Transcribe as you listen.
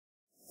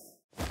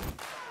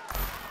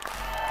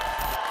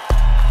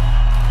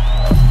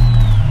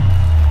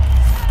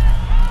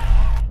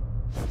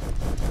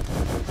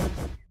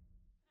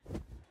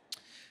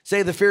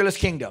Say the fearless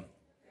kingdom.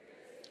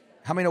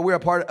 How many know we're a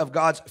part of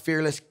God's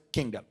fearless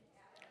kingdom?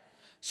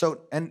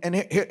 So, and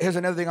here's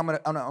another thing I'm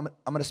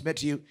gonna submit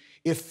to you.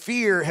 If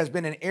fear has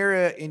been an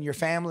area in your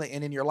family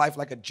and in your life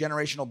like a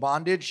generational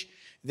bondage,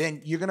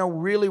 then you're gonna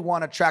really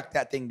want to track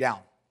that thing down,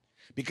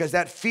 because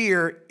that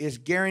fear is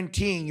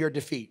guaranteeing your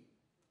defeat.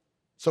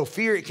 So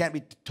fear, it can't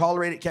be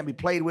tolerated, it can't be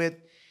played with.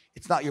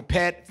 It's not your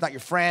pet, it's not your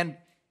friend.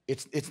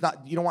 It's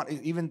not, you don't want,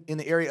 even in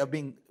the area of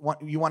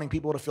wanting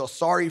people to feel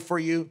sorry for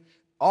you,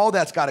 all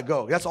that's got to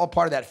go. That's all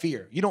part of that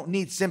fear. You don't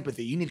need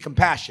sympathy, you need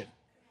compassion.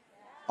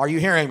 Are you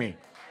hearing me?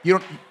 You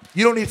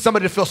don't need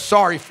somebody to feel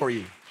sorry for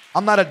you.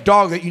 I'm not a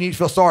dog that you need to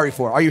feel sorry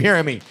for. Are you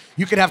hearing me?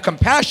 You can have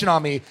compassion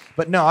on me,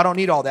 but no, I don't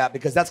need all that,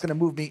 because that's going to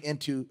move me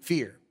into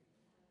fear.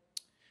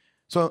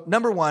 So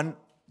number one,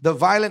 the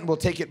violent will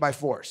take it by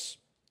force.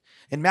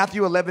 In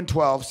Matthew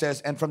 11:12 says,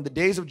 and from the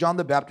days of John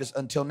the Baptist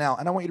until now,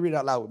 and I want you to read it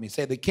out loud with me.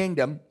 Say, the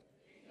kingdom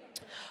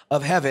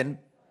of heaven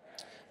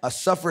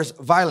suffers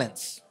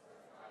violence,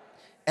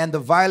 and the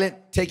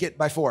violent take it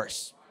by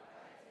force.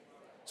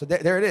 So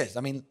there it is.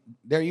 I mean,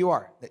 there you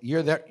are.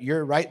 You're there.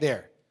 You're right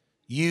there.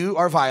 You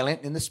are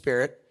violent in the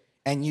spirit,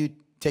 and you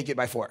take it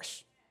by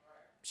force.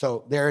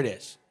 So there it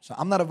is. So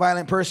I'm not a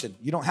violent person.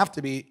 You don't have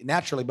to be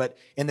naturally, but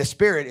in the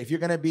spirit, if you're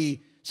going to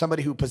be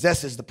somebody who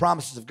possesses the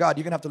promises of God,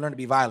 you're going to have to learn to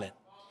be violent.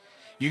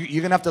 You're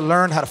going to have to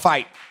learn how to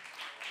fight.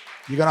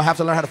 You're going to have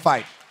to learn how to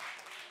fight.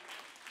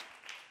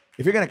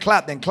 If you're going to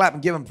clap, then clap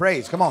and give him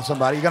praise. Come on,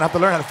 somebody. You're going to have to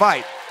learn how to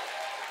fight.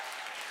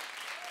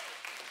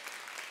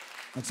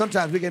 And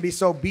sometimes we can be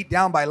so beat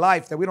down by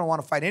life that we don't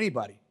want to fight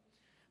anybody.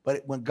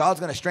 But when God's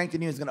going to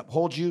strengthen you, He's going to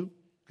uphold you,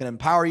 going to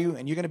empower you,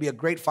 and you're going to be a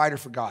great fighter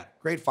for God.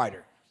 Great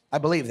fighter. I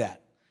believe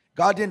that.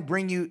 God didn't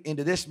bring you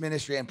into this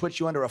ministry and put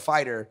you under a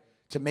fighter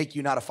to make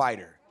you not a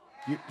fighter.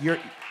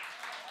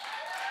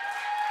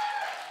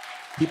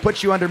 He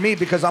put you under me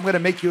because I'm going to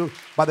make you,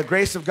 by the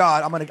grace of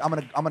God, I'm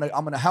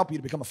going to help you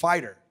to become a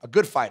fighter, a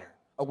good fighter,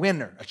 a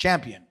winner, a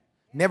champion.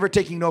 Never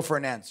taking no for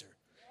an answer.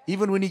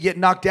 Even when you get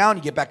knocked down,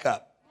 you get back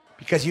up.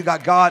 Because you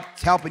got God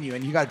helping you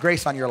and you got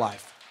grace on your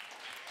life.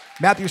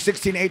 Matthew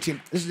 16:18.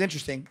 This is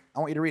interesting. I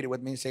want you to read it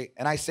with me and say,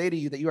 and I say to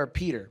you that you are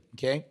Peter.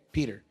 Okay?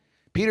 Peter.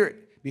 Peter,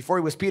 before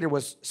he was Peter,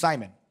 was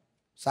Simon.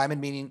 Simon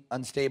meaning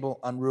unstable,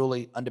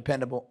 unruly,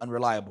 undependable,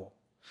 unreliable.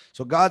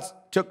 So God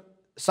took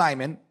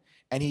Simon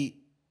and he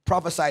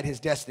prophesied his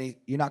destiny.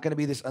 You're not going to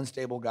be this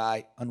unstable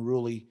guy,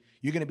 unruly.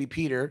 You're going to be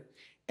Peter,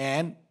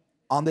 and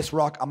on this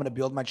rock, I'm going to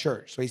build my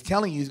church. So he's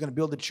telling you he's going to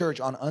build the church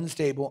on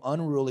unstable,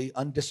 unruly,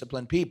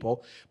 undisciplined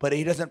people, but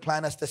he doesn't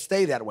plan us to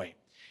stay that way.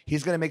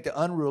 He's going to make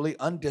the unruly,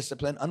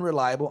 undisciplined,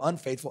 unreliable,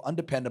 unfaithful,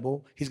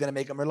 undependable. He's going to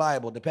make them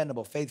reliable,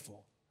 dependable,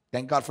 faithful.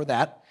 Thank God for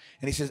that.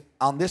 And he says,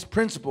 on this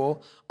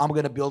principle, I'm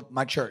going to build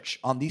my church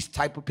on these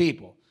type of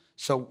people.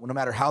 So no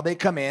matter how they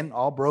come in,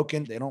 all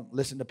broken, they don't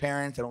listen to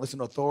parents, they don't listen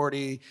to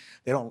authority,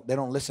 they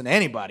don't listen to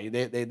anybody.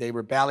 They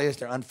rebellious,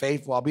 they're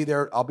unfaithful. I'll be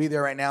there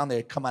right now, and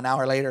they come an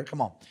hour later.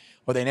 Come on.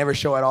 Or they never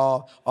show at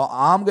all.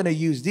 I'm going to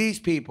use these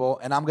people,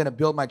 and I'm going to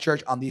build my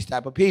church on these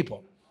type of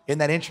people. Isn't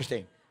that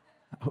interesting?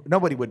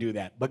 Nobody would do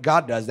that, but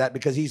God does that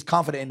because He's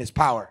confident in His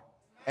power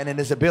and in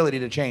His ability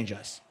to change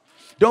us.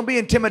 Don't be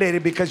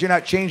intimidated because you're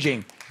not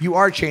changing. You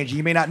are changing.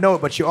 You may not know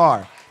it, but you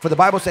are. For the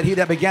Bible said, he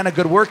that began a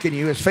good work in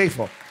you is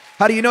faithful.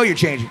 How do you know you're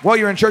changing? Well,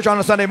 you're in church on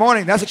a Sunday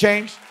morning. That's a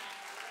change.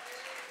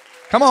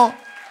 Come on.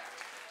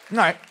 All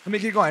right, let me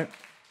keep going.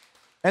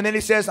 And then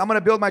he says, I'm going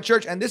to build my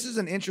church. And this is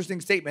an interesting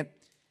statement.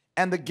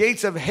 And the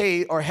gates of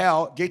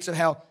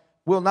hell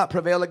will not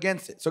prevail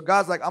against it. So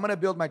God's like, I'm going to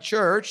build my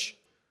church.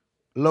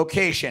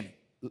 Location,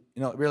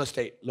 real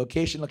estate.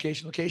 Location.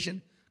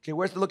 Okay,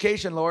 where's the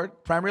location,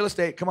 Lord? Prime real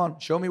estate. Come on,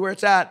 show me where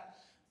it's at.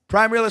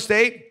 Prime real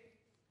estate.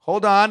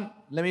 Hold on.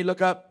 Let me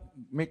look up.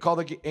 Let me call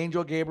the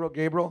angel Gabriel.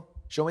 Gabriel,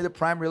 show me the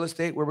prime real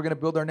estate where we're going to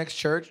build our next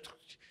church.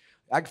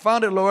 I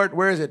found it, Lord.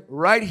 Where is it?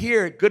 Right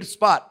here. Good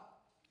spot.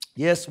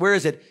 Yes, where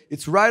is it?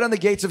 It's right on the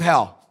gates of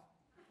hell.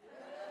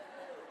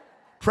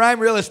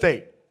 Prime real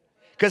estate.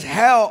 Because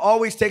hell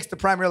always takes the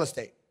prime real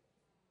estate.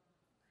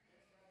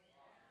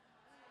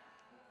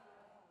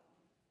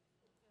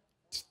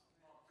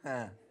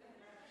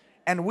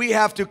 And we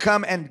have to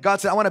come, and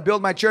God said, I want to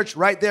build my church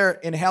right there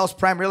in hell's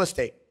prime real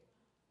estate,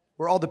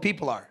 where all the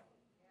people are,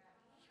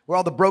 where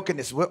all the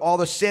brokenness, where all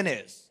the sin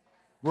is,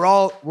 where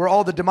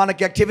all the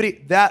demonic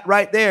activity. That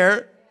right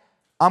there,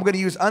 I'm going to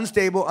use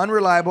unstable,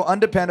 unreliable,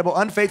 undependable,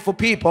 unfaithful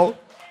people.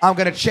 I'm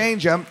going to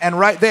change them, and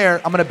right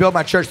there, I'm going to build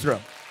my church through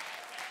them.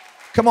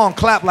 Come on,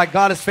 clap like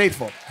God is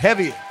faithful.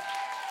 Heavy.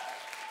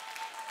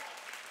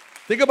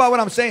 Think about what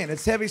I'm saying.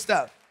 It's heavy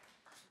stuff.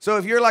 So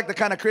if you're like the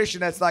kind of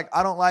Christian that's like,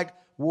 I don't like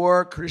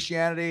war,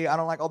 Christianity, I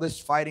don't like all this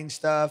fighting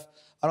stuff,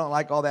 I don't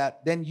like all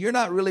that, then you're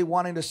not really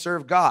wanting to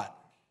serve God.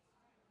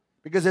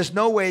 Because there's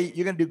no way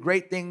you're going to do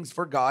great things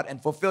for God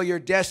and fulfill your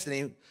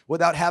destiny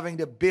without having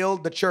to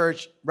build the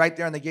church right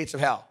there on the gates of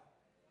hell.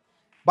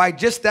 By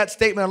just that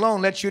statement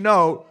alone lets you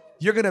know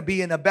you're going to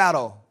be in a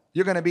battle.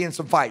 You're going to be in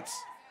some fights.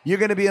 You're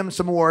going to be in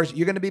some wars.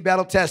 You're going to be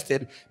battle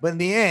tested. But in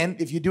the end,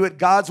 if you do it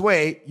God's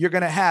way, you're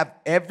going to have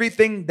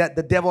everything that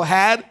the devil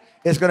had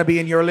It's going to be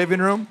in your living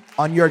room,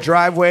 on your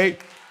driveway,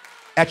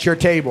 at your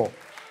table.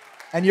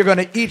 And you're going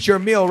to eat your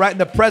meal right in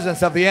the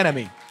presence of the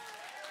enemy.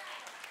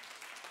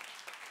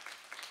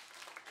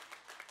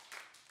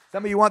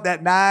 Some of you want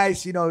that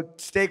nice,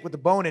 steak with the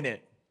bone in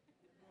it.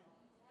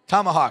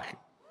 Tomahawk.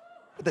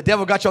 But the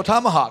devil got your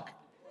tomahawk.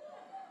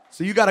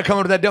 So you got to come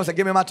over to that devil and say,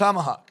 give me my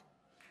tomahawk.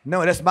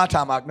 No, that's my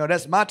tomahawk. No,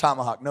 that's my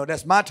tomahawk. No,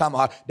 that's my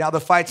tomahawk. Now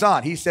the fight's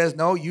on. He says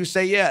no, you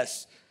say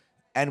yes.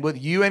 And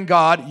with you and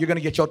God, you're going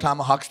to get your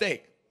tomahawk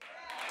steak.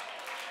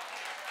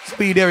 Some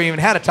of you never even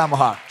had a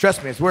tomahawk.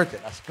 Trust me, it's worth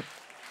it.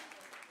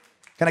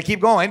 Can I keep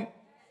going?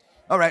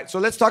 All right, so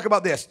let's talk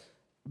about this.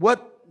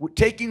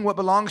 Taking what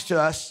belongs to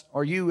us,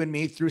 or you and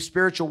me, through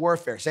spiritual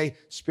warfare. Say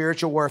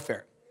spiritual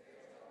warfare.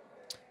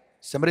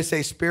 Somebody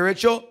say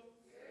spiritual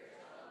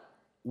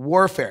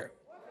warfare.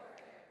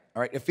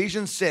 All right,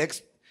 Ephesians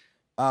 6.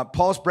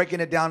 Paul's breaking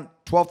it down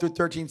 12 through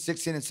 13,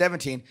 16, and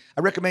 17.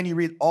 I recommend you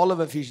read all of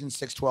Ephesians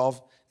 6,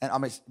 12,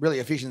 and really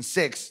Ephesians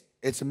 6.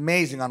 It's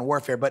amazing on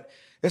warfare, but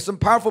there's some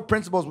powerful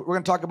principles we're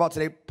going to talk about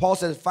today. Paul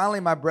says, finally,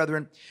 my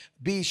brethren,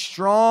 be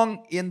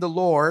strong in the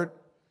Lord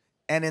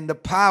and in the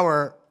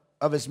power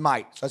of his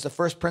might. So that's the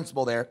first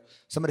principle there.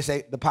 Somebody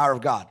say the power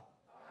of God.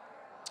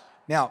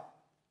 Now,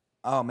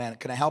 oh man,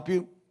 can I help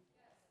you?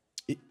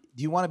 Do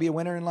you want to be a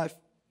winner in life?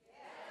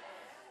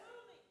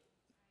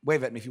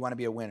 Wave at me if you want to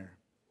be a winner.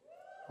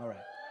 All right.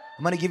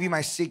 I'm going to give you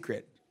my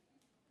secret,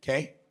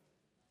 okay?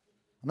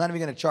 I'm not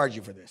even going to charge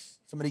you for this.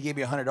 Somebody gave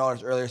me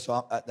 $100 earlier,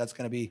 so that's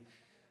going to be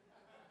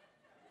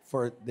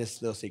for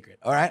this little secret,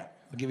 all right?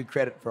 I'll give you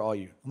credit for all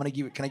you.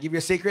 Can I give you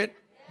a secret?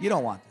 You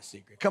don't want this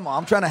secret. Come on,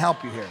 I'm trying to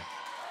help you here.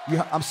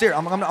 I'm serious.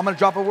 I'm going to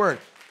drop a word.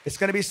 It's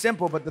going to be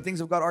simple, but the things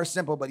of God are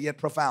simple, but yet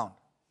profound.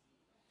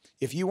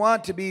 If you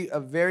want to be a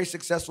very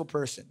successful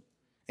person,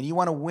 and you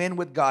want to win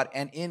with God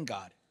and in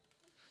God,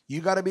 you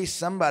got to be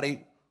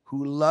somebody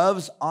who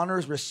loves,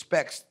 honors,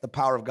 respects the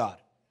power of God.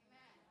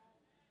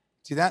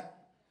 See that?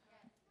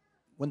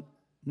 When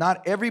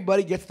not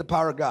everybody gets the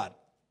power of God.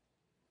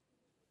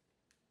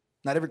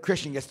 Not every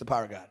Christian gets the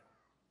power of God.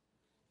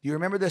 Do you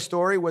remember this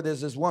story where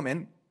there's this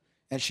woman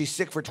and she's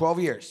sick for 12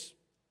 years?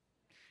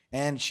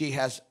 And she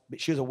was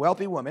a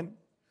wealthy woman,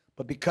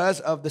 but because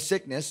of the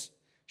sickness,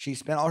 she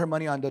spent all her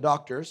money on the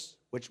doctors,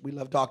 which we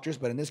love doctors,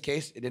 but in this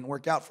case, it didn't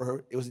work out for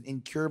her. It was an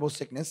incurable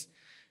sickness.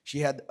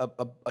 She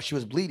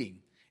was bleeding.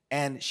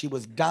 And she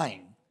was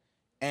dying,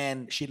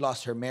 and she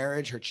lost her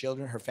marriage, her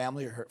children, her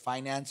family, her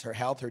finance, her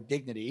health, her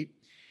dignity.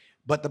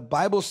 But the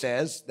Bible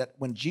says that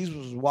when Jesus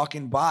was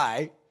walking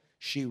by,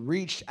 she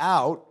reached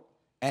out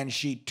and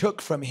she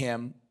took from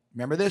him,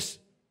 remember this?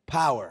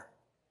 Power.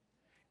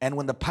 And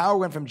when the power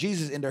went from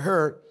Jesus into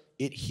her,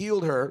 it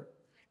healed her.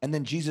 And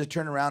then Jesus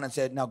turned around and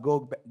said, now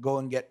go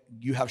and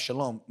you have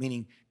shalom,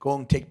 meaning go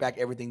and take back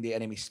everything the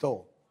enemy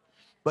stole.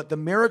 But the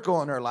miracle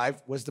in her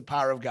life was the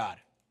power of God.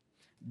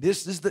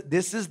 This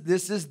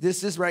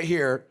is right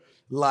here,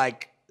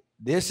 like,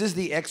 this is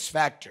the X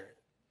factor.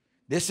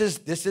 This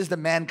is the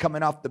man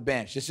coming off the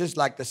bench. This is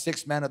like the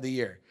sixth man of the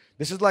year.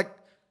 This is like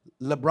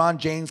LeBron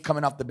James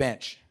coming off the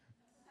bench.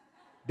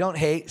 Don't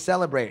hate,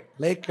 celebrate.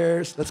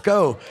 Lakers, let's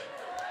go.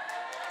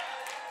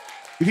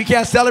 If you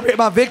can't celebrate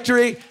my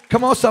victory,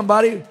 come on,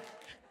 somebody.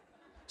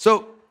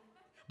 So,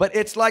 but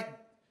it's like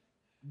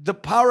the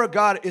power of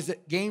God is a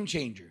game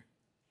changer.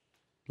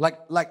 Like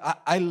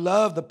I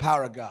love the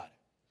power of God.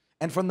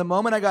 And from the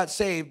moment I got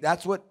saved,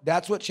 that's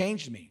what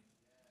changed me.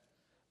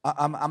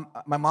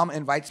 My mom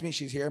invites me.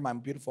 She's here, my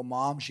beautiful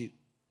mom. She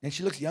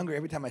looks younger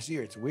every time I see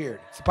her. It's weird.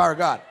 It's the power of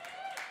God.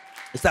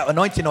 It's that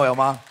anointing oil,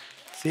 Mom.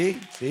 See?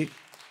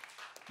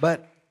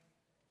 But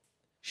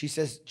she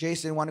says,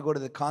 Jason, want to go to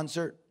the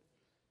concert?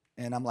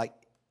 And I'm like,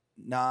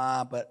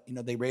 nah, but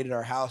they raided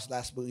our house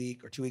last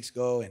week or 2 weeks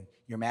ago, and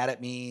you're mad at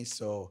me,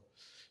 so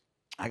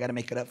I got to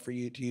make it up to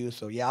you.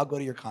 So yeah, I'll go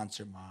to your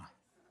concert, Ma.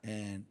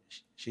 And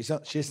she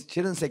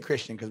doesn't say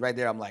Christian, because right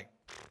there I'm like,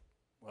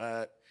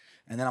 what?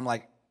 And then I'm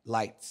like,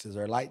 lights. Is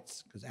there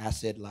lights? Because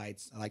acid,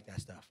 lights, I like that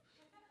stuff.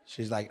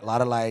 She's like, a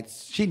lot of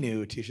lights. She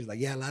knew too. She's like,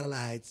 yeah, a lot of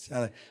lights.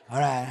 I'm like, all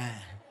right.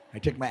 I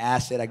took my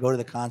acid. I go to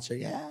the concert.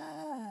 Yeah.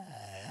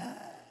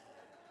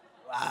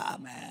 Wow,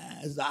 man,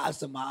 it's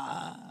awesome,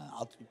 Ma.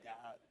 I'll tweet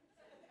that.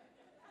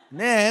 And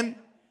then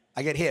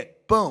I get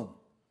hit. Boom,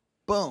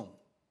 boom,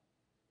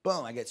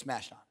 boom. I get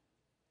smashed on.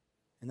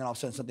 And then all of a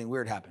sudden something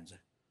weird happens.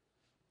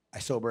 I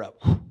sober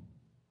up.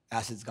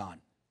 Acid's gone.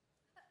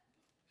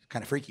 It's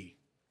kind of freaky.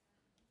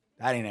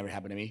 That ain't ever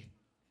happened to me.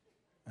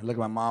 I look at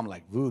my mom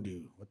like,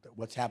 voodoo.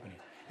 What's happening?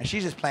 And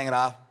she's just playing it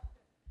off.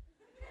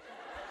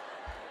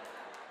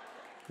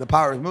 The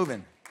power is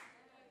moving.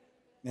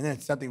 And then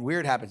something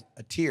weird happens.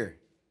 A tear,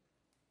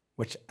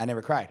 which I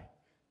never cried.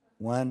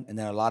 One, and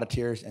then a lot of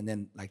tears, and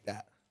then like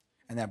that.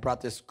 And then I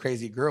brought this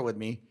crazy girl with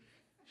me.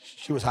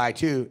 She was high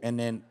too. And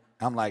then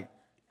I'm like,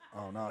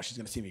 oh no, she's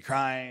going to see me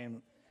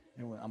crying.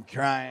 And I'm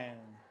crying.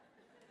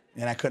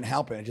 And I couldn't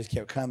help it. It just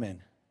kept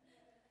coming.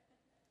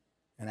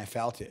 And I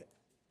felt it.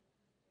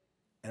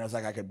 And it was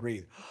like I could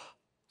breathe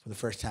for the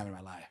first time in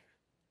my life.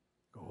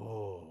 Go,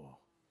 oh.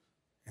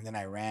 And then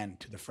I ran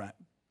to the front.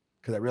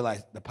 Because I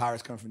realized the power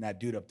is coming from that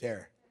dude up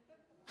there.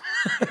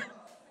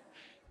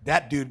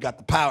 That dude got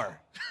the power.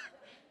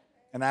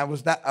 And at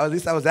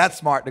least I was that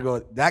smart to go,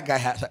 that guy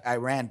has, I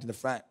ran to the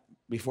front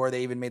before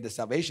they even made the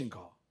salvation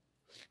call.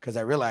 Because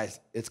I realized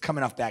it's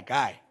coming off that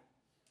guy.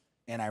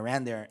 And I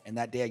ran there, and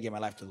that day I gave my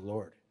life to the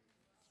Lord.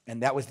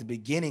 And that was the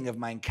beginning of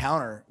my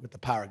encounter with the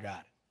power of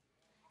God.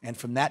 And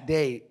from that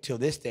day till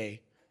this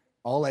day,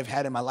 all I've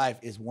had in my life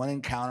is one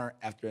encounter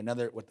after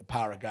another with the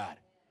power of God.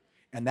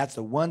 And that's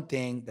the one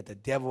thing that the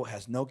devil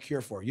has no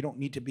cure for. You don't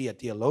need to be a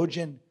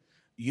theologian.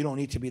 You don't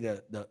need to be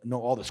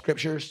know all the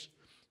scriptures.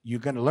 You're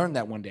going to learn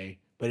that one day.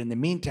 But in the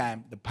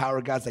meantime, the power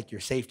of God's like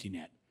your safety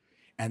net.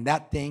 And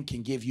that thing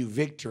can give you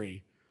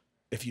victory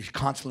if you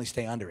constantly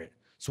stay under it.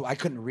 So I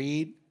couldn't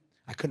read.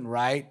 I couldn't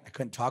write. I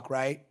couldn't talk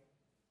right.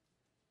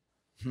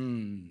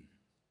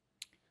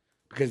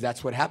 Because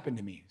that's what happened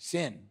to me,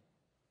 sin.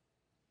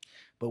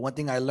 But one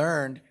thing I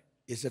learned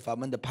is if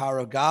I'm in the power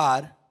of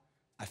God,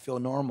 I feel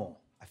normal.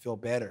 I feel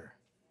better.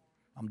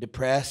 I'm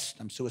depressed.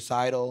 I'm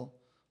suicidal.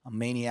 I'm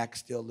maniac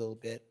still a little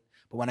bit.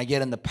 But when I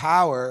get in the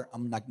power,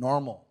 I'm like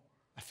normal.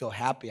 I feel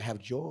happy. I have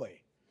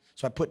joy.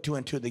 So I put two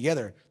and two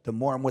together. The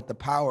more I'm with the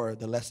power,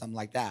 the less I'm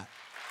like that.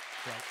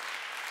 Right?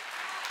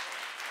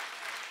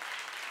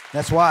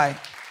 That's why,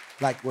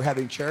 like, we're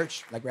having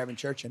church,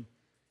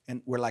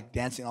 and we're like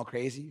dancing all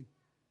crazy.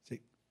 It's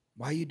like,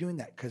 why are you doing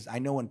that? Because I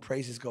know when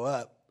praises go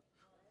up,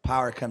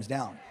 power comes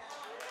down.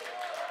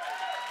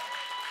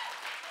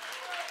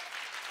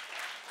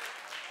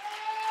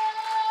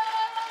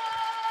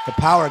 The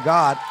power of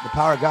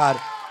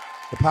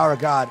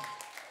God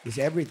is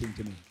everything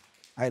to me.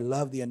 I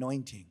love the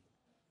anointing.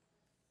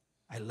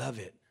 I love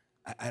it.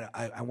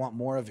 I want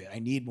more of it. I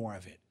need more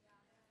of it.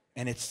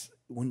 And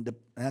and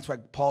that's why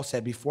Paul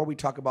said, before we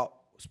talk about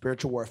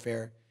spiritual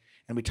warfare,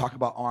 and we talk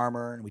about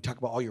armor, and we talk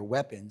about all your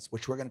weapons,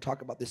 which we're going to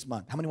talk about this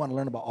month. How many want to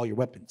learn about all your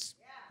weapons?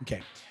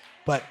 Okay.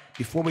 But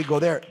before we go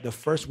there, the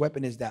first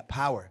weapon is that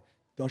power.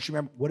 Don't you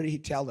remember? What did he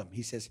tell them?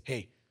 He says,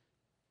 hey,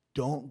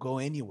 don't go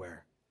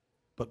anywhere,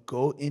 but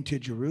go into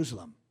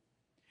Jerusalem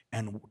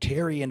and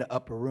tarry in the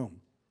upper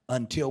room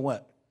until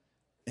what?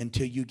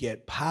 Until you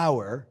get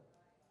power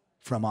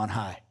from on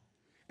high.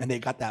 And they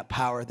got that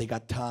power. They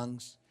got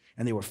tongues,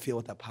 and they were filled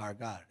with that power of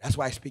God. That's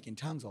why I speak in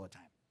tongues all the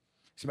time.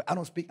 So I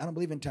don't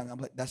believe in tongues. I'm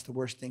like, that's the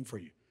worst thing for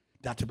you,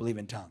 not to believe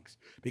in tongues.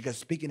 Because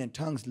speaking in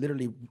tongues, it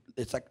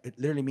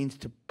literally means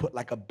to put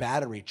like a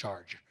battery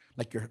charge.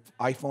 Like your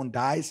iPhone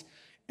dies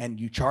and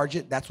you charge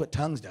it, that's what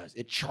tongues does.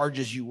 It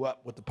charges you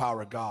up with the power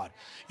of God.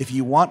 If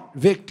you want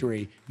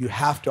victory, you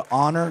have to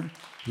honor,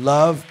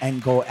 love,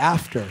 and go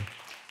after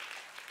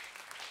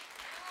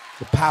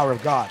the power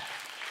of God.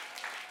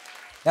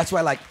 That's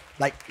why like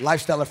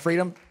Lifestyle of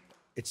Freedom,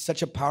 it's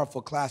such a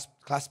powerful class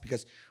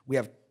because we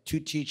have 2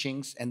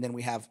 teachings, and then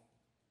we have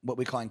what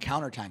we call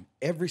encounter time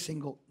every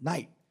single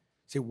night.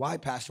 Say, why,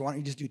 Pastor? Why don't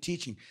you just do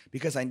teaching?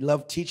 Because I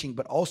love teaching,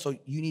 but also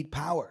you need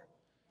power.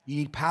 You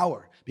need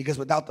power, because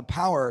without the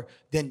power,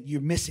 then you're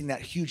missing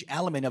that huge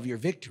element of your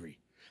victory.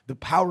 The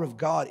power of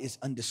God is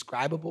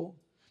undescribable.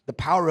 The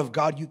power of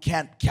God, you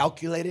can't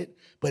calculate it,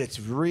 but it's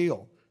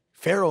real.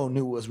 Pharaoh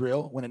knew it was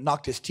real when it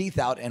knocked his teeth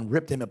out and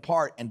ripped him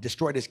apart and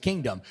destroyed his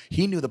kingdom.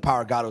 He knew the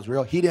power of God was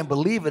real. He didn't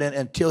believe in it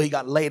until he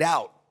got laid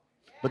out.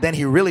 But then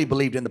he really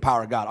believed in the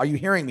power of God. Are you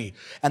hearing me?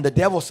 And the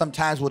devil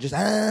sometimes will just,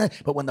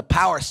 but when the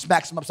power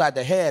smacks him upside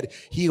the head,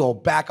 he'll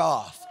back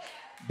off.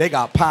 They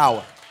got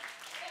power.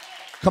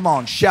 Come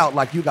on, shout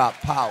like you got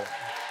power.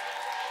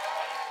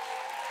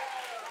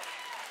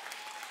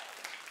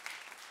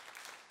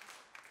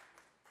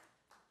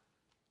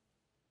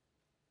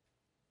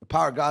 The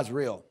power of God's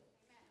real.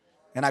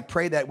 And I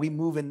pray that we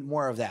move in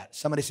more of that.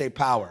 Somebody say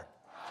power.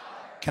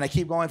 Can I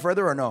keep going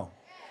further or no?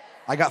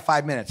 I got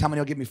 5 minutes. How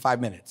many will give me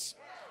 5 minutes?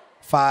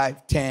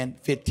 5, 10,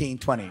 15,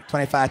 20,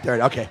 25,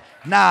 30. Okay.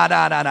 Nah.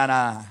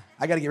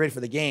 I got to get ready for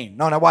the game.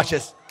 No, watch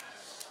this.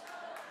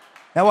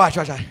 Now watch.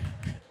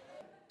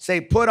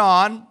 Say, put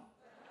on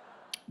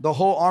the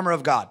whole armor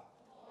of God.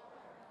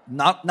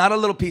 Not a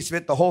little piece of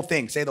it, the whole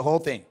thing. Say the whole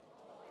thing.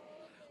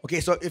 Okay,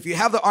 so if you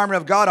have the armor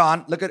of God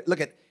on, look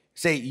at,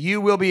 say,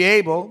 you will be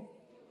able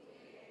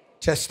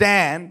to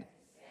stand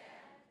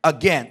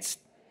against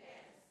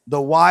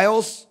the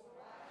wiles,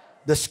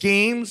 the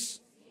schemes,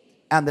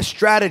 and the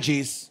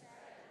strategies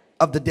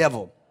of the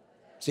devil.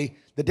 See,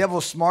 the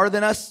devil's smarter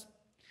than us.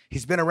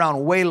 He's been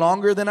around way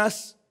longer than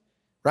us,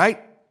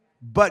 right?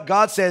 But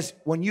God says,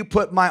 when you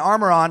put my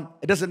armor on,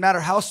 it doesn't matter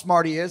how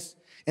smart he is.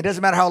 It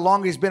doesn't matter how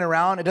long he's been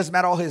around. It doesn't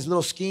matter all his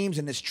little schemes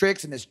and his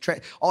tricks and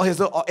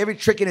every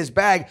trick in his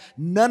bag.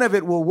 None of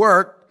it will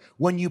work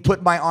when you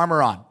put my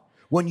armor on.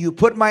 When you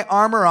put my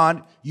armor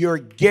on, you're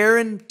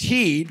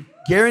guaranteed,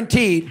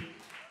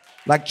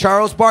 like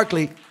Charles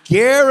Barkley,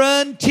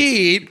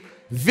 guaranteed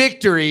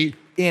victory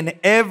in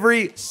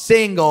every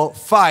single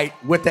fight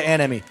with the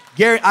enemy.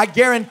 I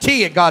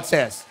guarantee it, God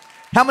says.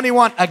 How many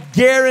want a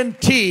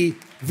guarantee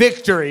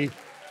victory?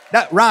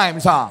 That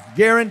rhymes, huh?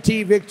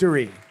 Guarantee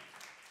victory.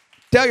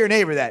 Tell your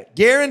neighbor that.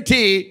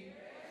 Guarantee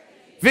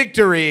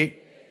victory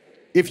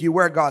if you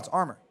wear God's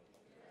armor.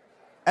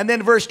 And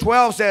then verse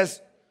 12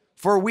 says,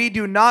 for we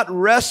do not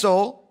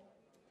wrestle,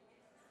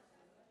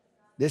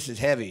 this is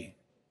heavy,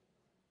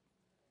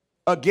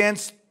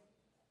 against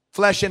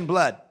flesh and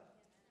blood.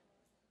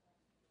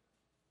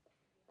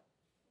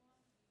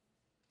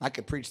 I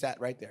could preach that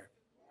right there.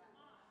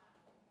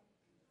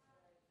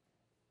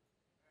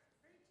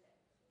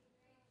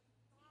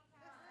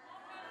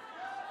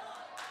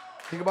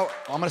 Think about,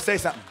 I'm going to say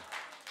something.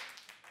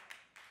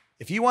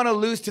 If you want to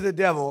lose to the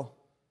devil,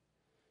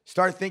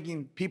 start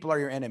thinking people are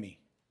your enemy.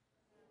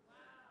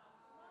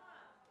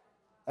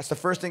 That's the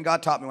first thing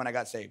God taught me when I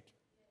got saved.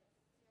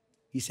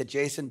 He said,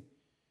 Jason,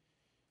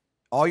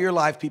 all your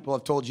life people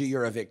have told you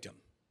you're a victim.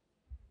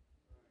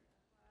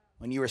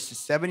 When you were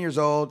 7 years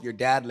old, your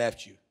dad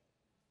left you.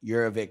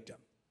 You're a victim.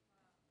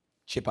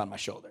 Chip on my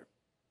shoulder.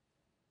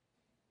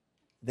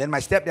 Then my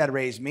stepdad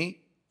raised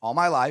me all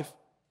my life.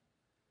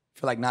 I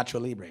feel like Nacho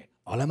Libre.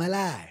 All of my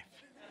life.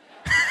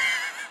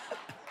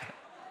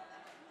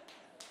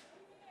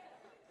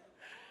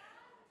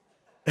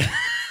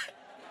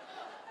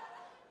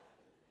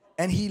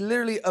 And he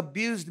literally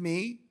abused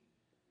me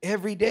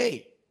every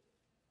day.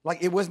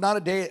 Like it was not a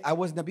day I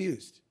wasn't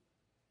abused.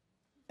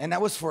 And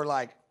that was for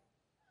like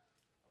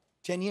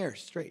 10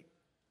 years straight.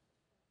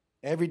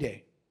 Every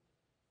day.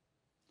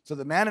 So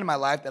the man in my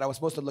life that I was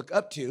supposed to look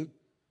up to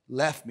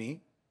left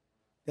me.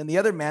 Then the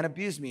other man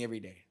abused me every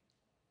day.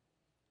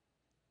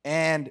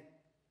 And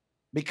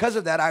because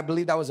of that, I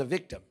believed I was a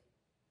victim.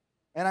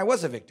 And I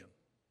was a victim.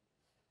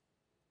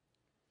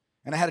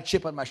 And I had a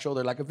chip on my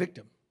shoulder like a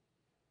victim.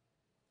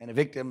 And a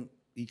victim,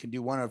 you can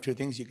do one of two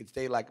things. You could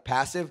stay like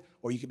passive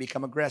or you could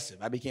become aggressive.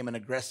 I became an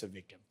aggressive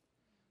victim.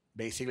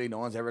 Basically, no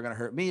one's ever going to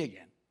hurt me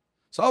again.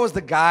 So I was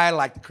the guy,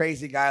 like the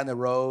crazy guy on the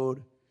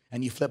road,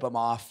 and you flip him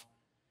off,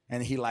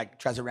 and he like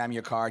tries to ram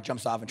your car,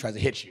 jumps off, and tries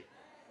to hit you.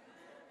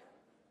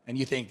 And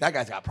you think, that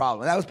guy's got a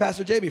problem. That was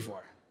Pastor Jay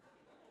before.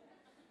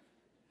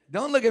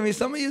 Don't look at me.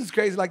 Some of you is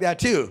crazy like that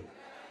too.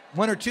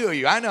 One or two of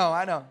you. I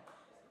know.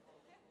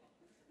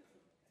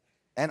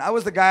 And I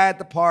was the guy at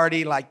the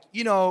party, like,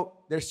 you know,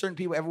 there's certain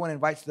people everyone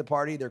invites to the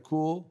party. They're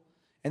cool.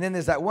 And then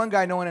there's that one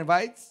guy no one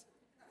invites.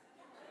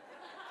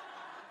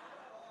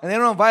 And they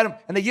don't invite him,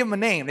 and they give him a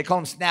name. They call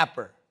him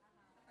Snapper.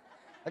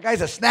 That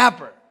guy's a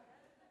snapper.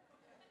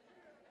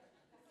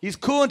 He's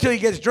cool until he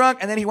gets drunk,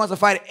 and then he wants to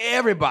fight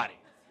everybody.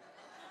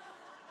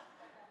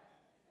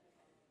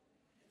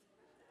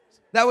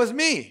 That was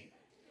me.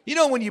 You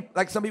know when you,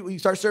 like some people, you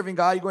start serving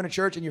God, you go into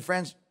church, and your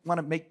friends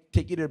want to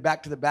take you to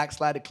the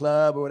backslided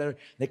club or whatever.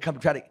 They come to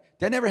try to,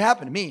 that never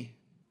happened to me.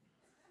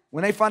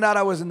 When they found out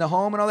I was in the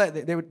home and all that,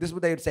 this is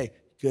what they would say,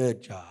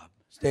 good job,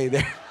 stay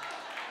there.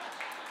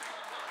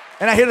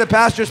 And I hear the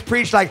pastors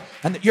preach like,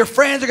 and your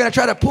friends are going to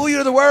try to pull you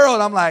to the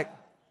world. I'm like,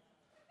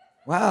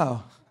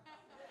 wow.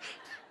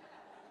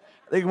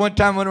 I think one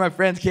time one of my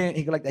friends came,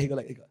 he go like that, he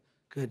go,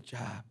 good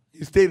job.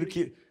 You stayed with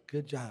kid,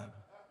 good job.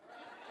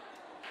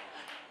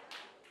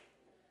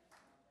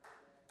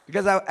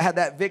 Because I had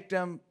that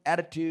victim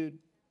attitude,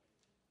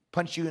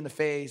 punch you in the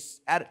face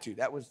attitude.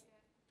 That was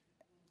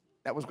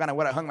kind of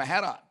what I hung my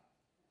hat on.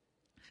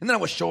 And then I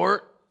was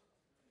short,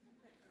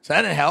 so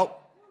that didn't help.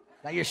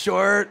 Now you're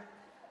short,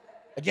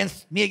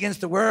 against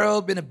the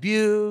world, been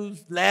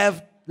abused,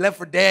 left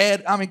for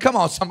dead. I mean, come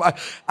on, somebody.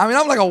 I mean,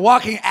 I'm like a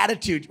walking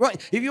attitude.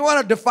 If you want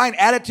to define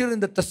attitude in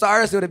the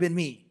thesaurus, it would have been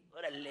me.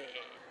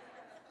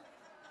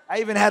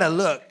 I even had a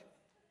look.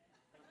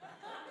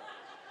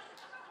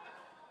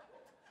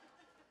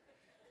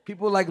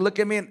 People like look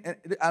at me and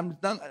I'm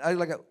done. I'm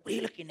like, what are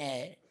you looking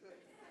at?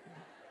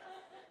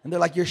 And they're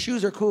like, your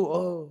shoes are cool.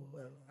 Oh,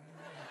 well.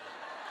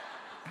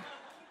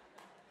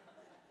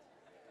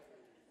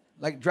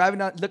 Like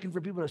driving out looking for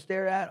people to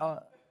stare at. Oh.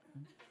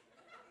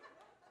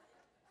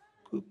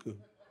 Cuckoo.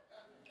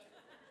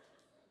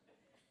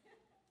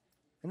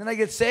 And then I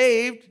get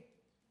saved,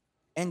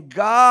 and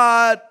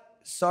God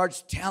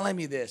starts telling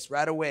me this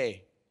right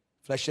away.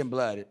 Flesh and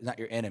blood is not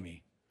your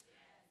enemy.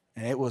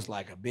 And it was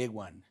like a big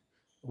one.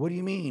 What do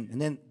you mean?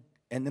 And then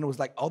it was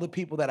like all the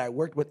people that I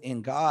worked with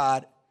in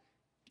God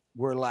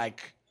were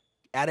like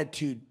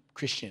attitude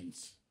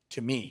Christians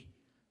to me,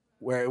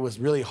 where it was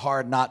really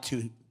hard not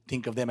to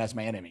think of them as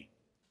my enemy.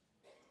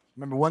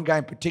 Remember one guy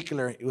in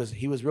particular,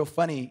 he was real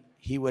funny.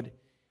 We'd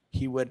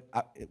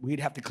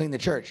have to clean the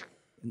church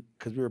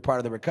because we were part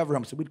of the recovery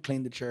home, so we'd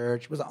clean the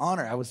church. It was an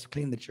honor. I was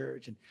cleaning the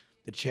church and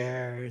the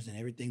chairs and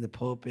everything, the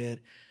pulpit,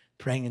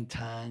 praying in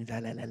tongues, la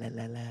la la la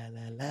la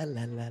la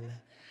la la la.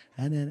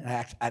 And then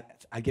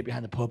I'd get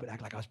behind the pulpit,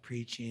 act like I was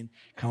preaching,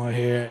 come over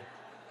here.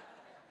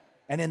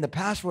 And then the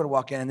pastor would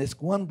walk in, and this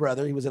one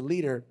brother, he was a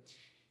leader.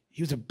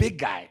 He was a big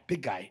guy,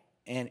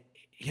 and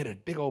he had a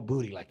big old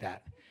booty like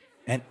that.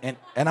 And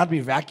I'd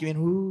be vacuuming,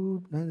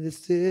 ooh,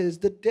 this is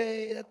the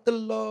day that the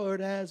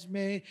Lord has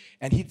made.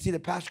 And he'd see the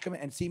pastor come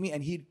in and see me,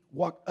 and he'd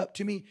walk up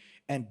to me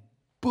and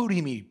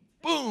booty me,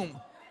 boom,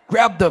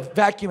 grab the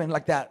vacuum and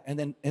like that. And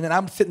then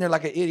I'm sitting there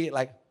like an idiot,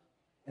 like,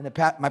 and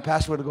my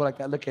pastor would go like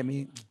that, look at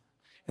me,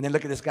 and then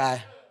look at this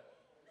guy.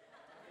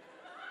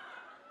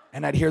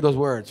 And I'd hear those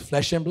words,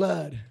 flesh and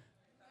blood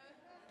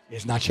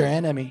is not your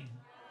enemy.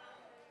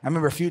 I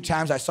remember a few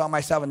times I saw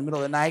myself in the middle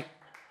of the night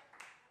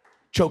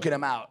choking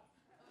him out.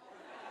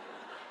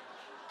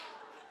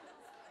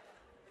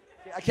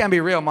 I can't be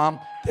real, Mom.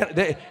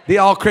 They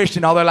all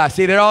Christian all their lives.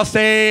 See, they're all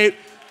saved.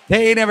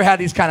 They ain't never had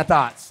these kind of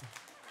thoughts.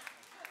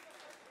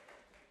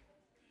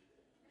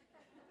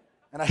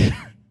 And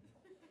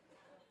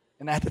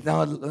I had to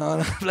tell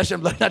no, flesh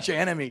and blood, not your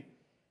enemy.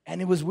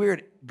 And it was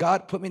weird.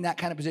 God put me in that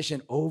kind of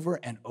position over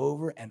and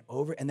over and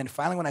over. And then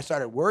finally when I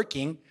started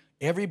working,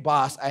 every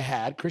boss I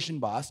had, Christian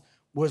boss,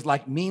 was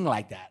like mean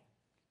like that.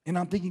 And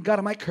I'm thinking, God,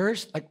 am I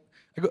cursed? Like,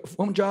 I go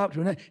from one job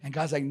to another. And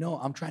God's like, no,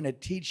 I'm trying to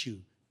teach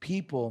you.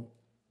 People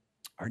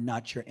are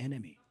not your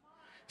enemy.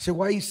 So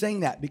why are you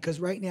saying that? Because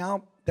right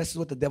now, this is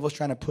what the devil's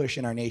trying to push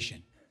in our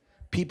nation.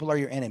 People are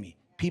your enemy.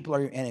 People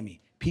are your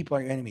enemy. People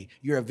are your enemy.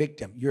 You're a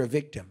victim. You're a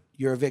victim.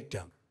 You're a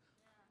victim.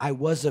 I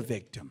was a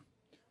victim.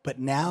 But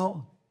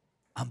now,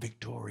 I'm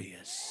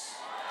victorious.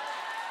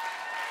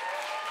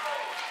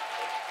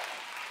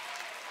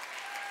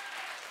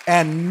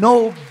 And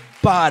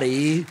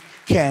nobody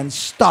can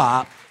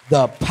stop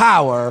the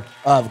power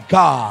of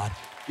God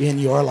in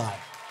your life.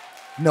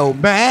 No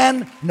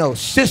man, no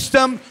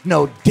system,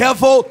 no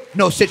devil,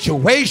 no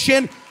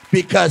situation.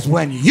 Because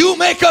when you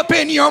make up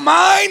in your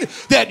mind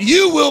that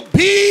you will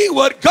be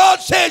what God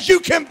says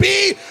you can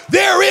be,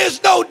 there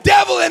is no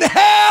devil in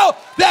hell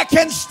that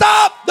can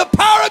stop the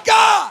power of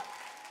God.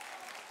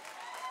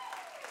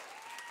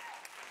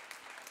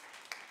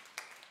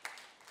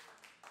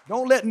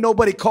 Don't let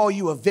nobody call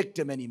you a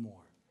victim anymore.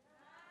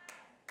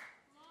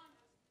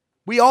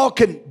 We all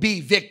can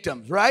be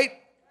victims, right?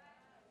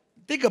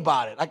 Think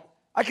about it.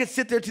 I could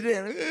sit there today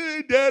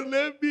and, Dad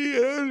left me,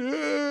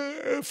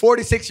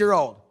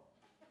 46-year-old.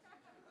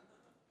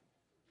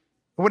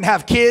 I wouldn't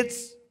have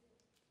kids,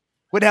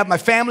 wouldn't have my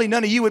family,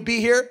 none of you would be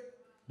here.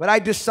 But I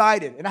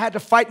decided, and I had to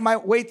fight my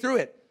way through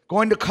it.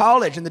 Going to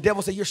college, and the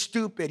devil said, you're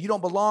stupid, you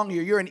don't belong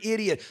here, you're an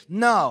idiot.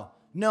 No,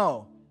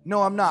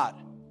 I'm not.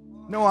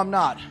 No, I'm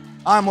not.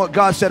 I'm what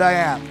God said I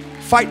am.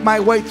 Fight my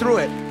way through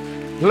it.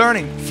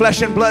 Learning,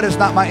 flesh and blood is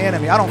not my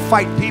enemy. I don't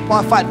fight people,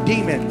 I fight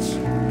demons.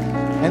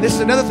 And this is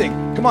another thing.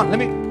 Come on,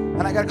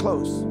 and I gotta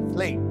close, it's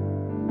late.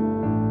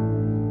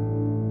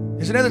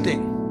 Here's another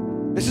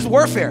thing. This is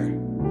warfare.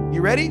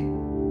 You ready?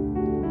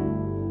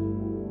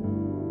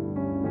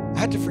 I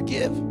had to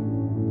forgive.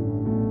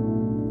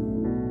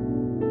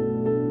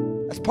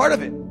 That's part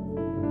of it.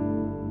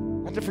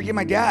 I had to forgive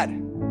my dad.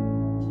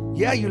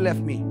 Yeah, you left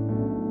me.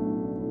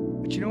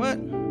 But you know what?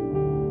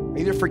 I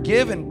either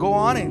forgive and go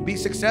on and be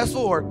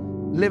successful or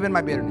live in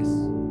my bitterness.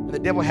 And the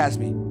devil has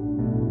me.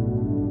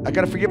 I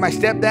got to forgive my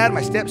stepdad,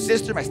 my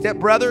stepsister, my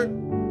stepbrother,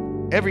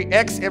 every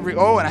ex, every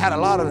O, and I had a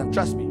lot of them,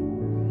 trust me.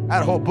 I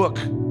had a whole book.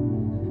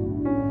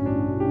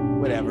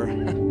 Whatever.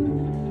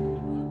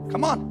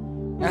 Come on.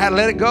 And I had to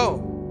let it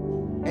go.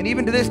 And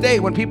even to this day,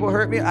 when people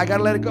hurt me, I got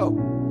to let it go.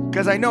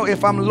 Because I know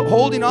if I'm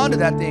holding on to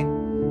that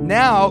thing,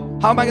 now,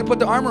 how am I going to put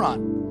the armor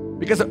on?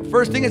 Because the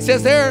first thing it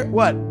says there,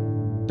 what?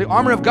 The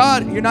armor of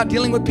God, you're not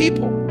dealing with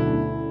people.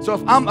 So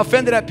if I'm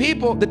offended at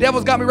people, the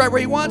devil's got me right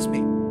where he wants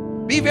me.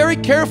 Be very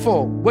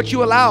careful what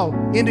you allow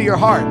into your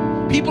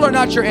heart. People are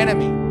not your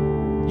enemy.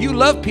 You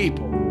love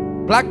people.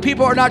 Black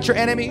people are not your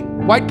enemy.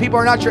 White people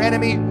are not your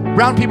enemy.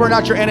 Brown people are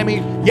not your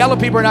enemy. Yellow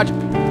people are not.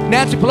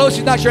 Nancy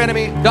Pelosi's not your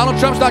enemy. Donald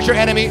Trump's not your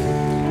enemy.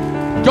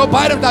 Joe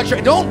Biden's not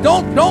your. Don't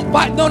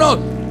bite. No.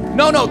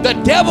 The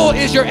devil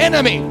is your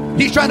enemy.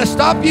 He's trying to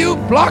stop you,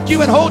 block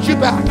you, and hold you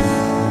back.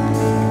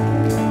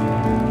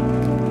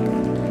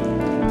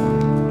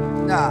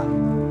 Nah.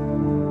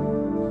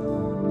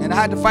 And I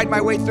had to fight my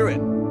way through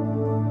it.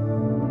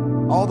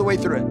 All the way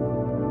through it.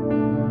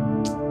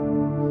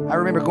 I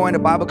remember going to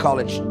Bible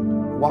college,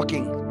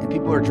 walking, and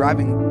people were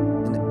driving,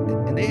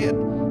 and they had,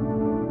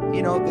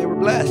 they were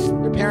blessed.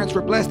 Their parents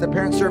were blessed. Their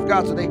parents served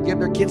God, so they give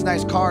their kids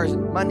nice cars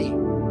and money.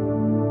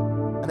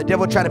 And the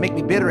devil tried to make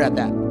me bitter at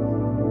that,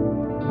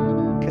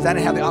 because I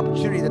didn't have the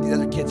opportunity that these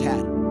other kids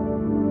had,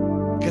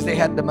 because they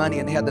had the money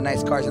and they had the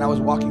nice cars, and I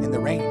was walking in the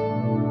rain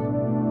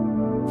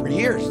for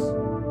years.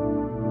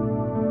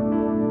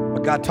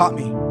 But God taught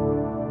me,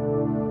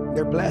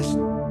 they're blessed.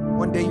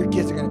 One day your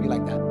kids are going to be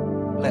like that,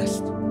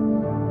 blessed.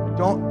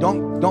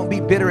 Don't be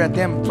bitter at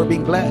them for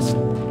being blessed.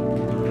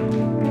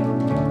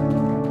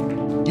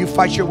 You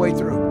fight your way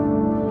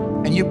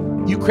through, and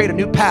you create a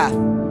new path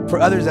for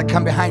others that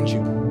come behind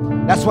you.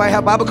 That's why I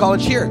have Bible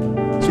college here,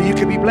 so you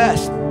can be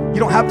blessed. You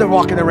don't have to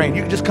walk in the rain.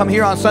 You can just come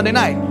here on Sunday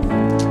night.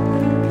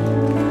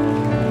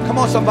 Come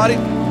on, somebody.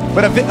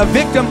 But a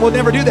victim will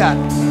never do that.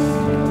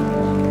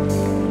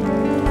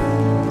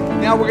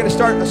 Now we're going to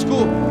start a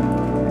school,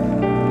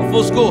 a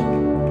full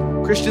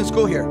school, Christian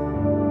school here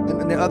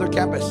in the other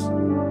campus.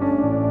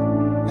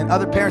 And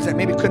other parents that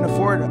maybe couldn't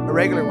afford a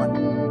regular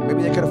one,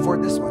 maybe they could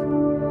afford this one.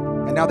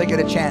 And now they get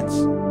a chance.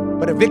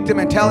 But a victim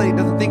mentality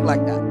doesn't think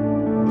like that.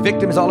 A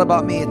victim is all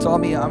about me. It's all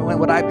me.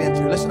 What I've been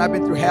through. Listen, I've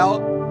been through hell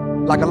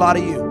like a lot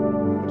of you.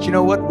 But you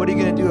know what? What are you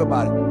going to do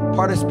about it?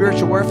 Part of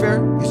spiritual warfare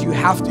is you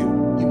have to.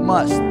 You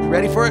must. You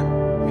ready for it?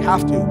 You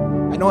have to.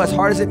 I know as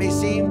hard as it may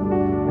seem,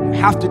 you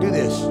have to do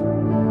this.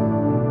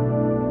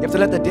 You have to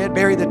let the dead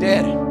bury the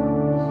dead.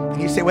 And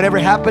you say, whatever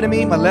happened to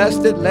me,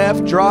 molested,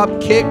 left,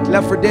 dropped, kicked,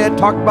 left for dead,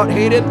 talked about,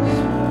 hated.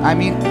 I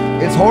mean,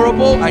 it's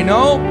horrible, I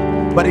know,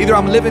 but either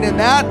I'm living in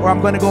that or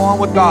I'm going to go on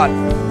with God.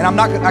 And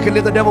I can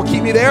let the devil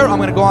keep me there, or I'm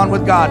going to go on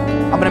with God.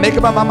 I'm going to make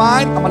up my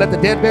mind. I'm going to let the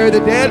dead bury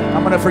the dead.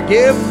 I'm going to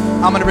forgive.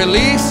 I'm going to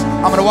release.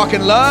 I'm going to walk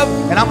in love,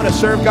 and I'm going to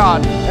serve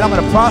God. And I'm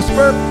going to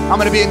prosper. I'm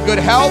going to be in good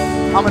health.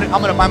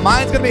 My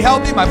mind's going to be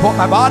healthy, my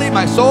body,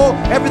 my soul,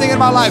 everything in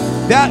my life.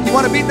 That, you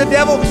want to beat the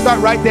devil?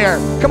 Start right there.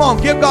 Come on,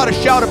 give God a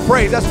shout of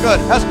praise. That's good.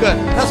 That's good.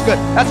 That's good.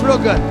 That's real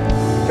good.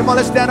 Come on,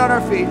 let's stand on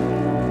our feet.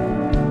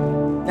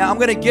 Now, I'm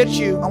going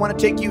to I want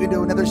to take you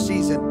into another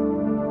season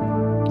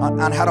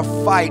on how to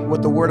fight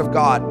with the Word of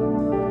God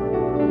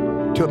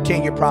to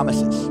obtain your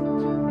promises.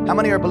 How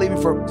many are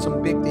believing for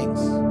some big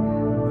things?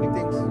 Big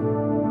things.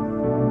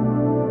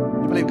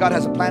 You believe God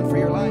has a plan for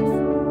your life?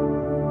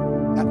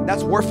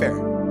 That's warfare.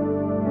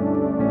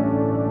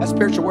 That's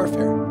spiritual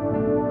warfare.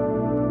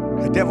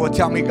 The devil will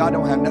tell me God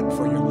don't have nothing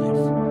for your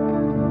life.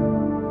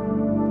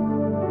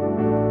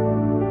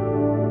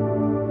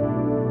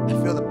 I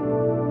feel the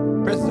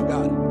presence of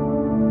God.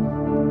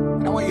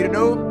 And I want you to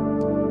know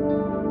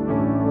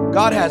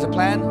God has a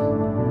plan.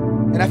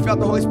 And I felt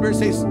the Holy Spirit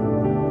say,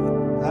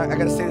 I got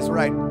to say this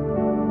right.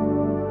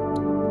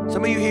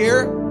 Some of you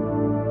here,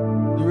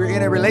 you're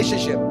in a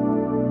relationship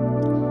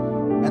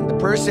and the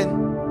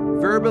person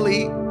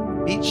verbally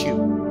beats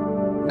you.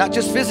 Not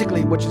just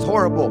physically, which is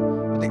horrible,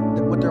 but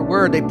with their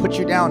word, they put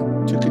you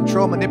down to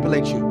control,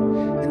 manipulate you.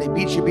 And they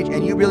beat you,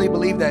 and you really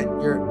believe that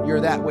you're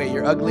that way.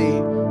 You're ugly,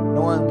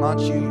 no one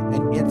wants you,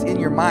 and it's in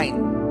your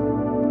mind.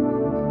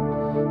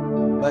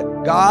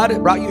 But God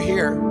brought you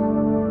here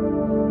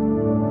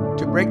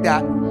to break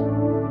that.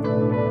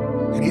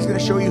 And He's going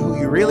to show you who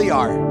you really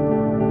are.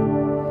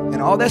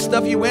 And all that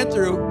stuff you went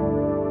through,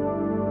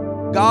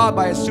 God,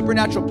 by His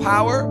supernatural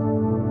power,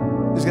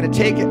 is going to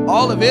take it,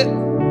 all of it.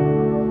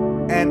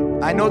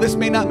 And I know this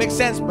may not make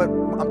sense, but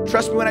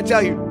trust me when I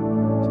tell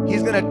you,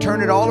 He's going to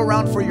turn it all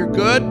around for your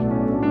good.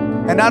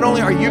 And not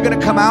only are you going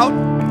to come out,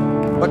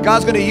 but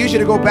God's going to use you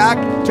to go back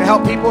to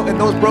help people in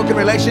those broken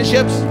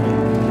relationships.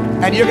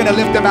 And you're going to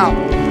lift them out.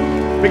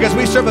 Because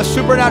we serve a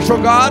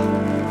supernatural God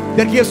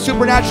that gives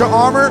supernatural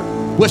armor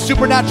with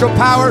supernatural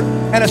power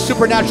and a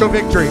supernatural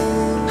victory.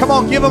 Come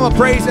on, give Him a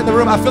praise in the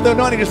room. I feel the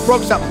anointing just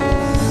broke something.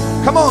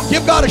 Come on,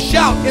 give God a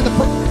shout in the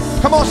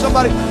come on,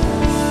 somebody.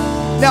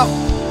 Now,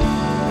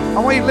 I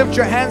want you to lift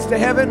your hands to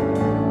heaven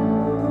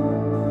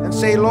and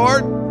say,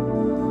 Lord,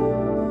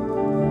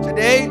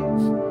 today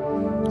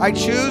I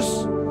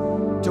choose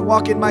to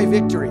walk in my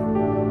victory.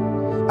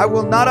 I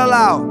will not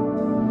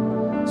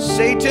allow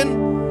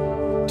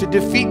Satan to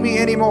defeat me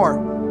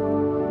anymore.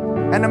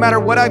 And no matter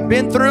what I've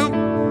been through,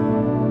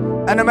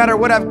 and no matter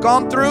what I've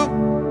gone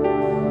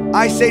through,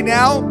 I say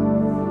now,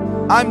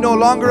 I'm no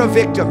longer a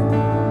victim,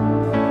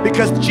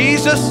 because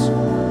Jesus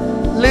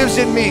lives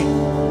in me,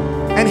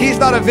 and He's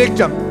not a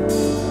victim.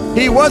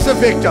 He was a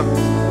victim,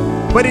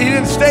 but He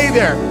didn't stay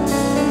there.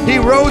 He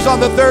rose on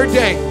the third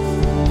day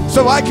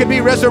so I could be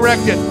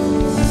resurrected.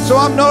 So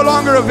I'm no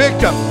longer a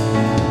victim.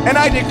 And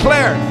I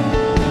declare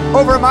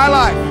over my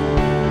life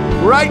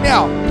right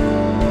now,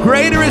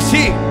 greater is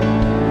He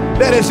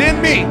that is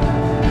in me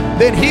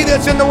than he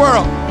that's in the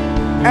world.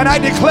 And I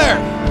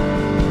declare,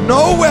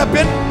 no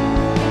weapon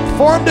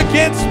formed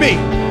against me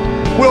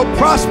will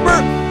prosper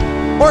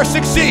or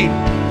succeed.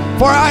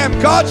 For I am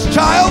God's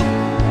child,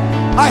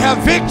 I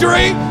have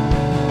victory,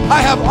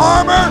 I have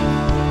armor,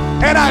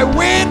 and I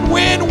win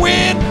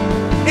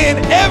in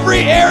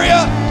every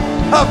area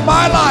of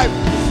my life.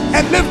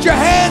 And lift your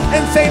hands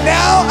and say,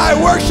 now I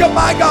worship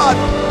my God.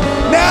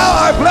 Now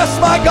I bless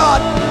my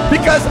God,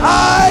 because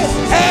I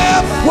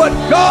am what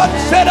God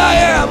said I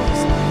am.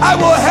 I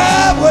will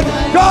have what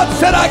God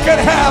said I could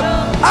have.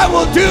 I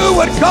will do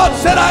what God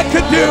said I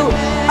could do.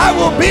 I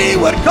will be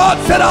what God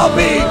said I'll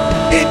be.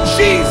 In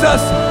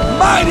Jesus'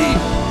 mighty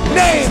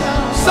name.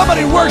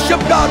 Somebody worship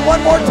God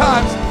one more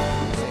time.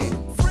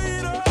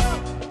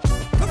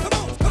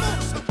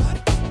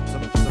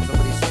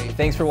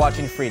 Thanks for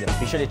watching Freedom.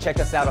 Be sure to check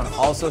us out on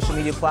all social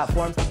media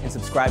platforms and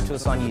subscribe to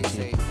us on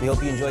YouTube. We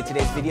hope you enjoyed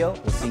today's video.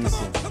 We'll see you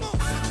soon.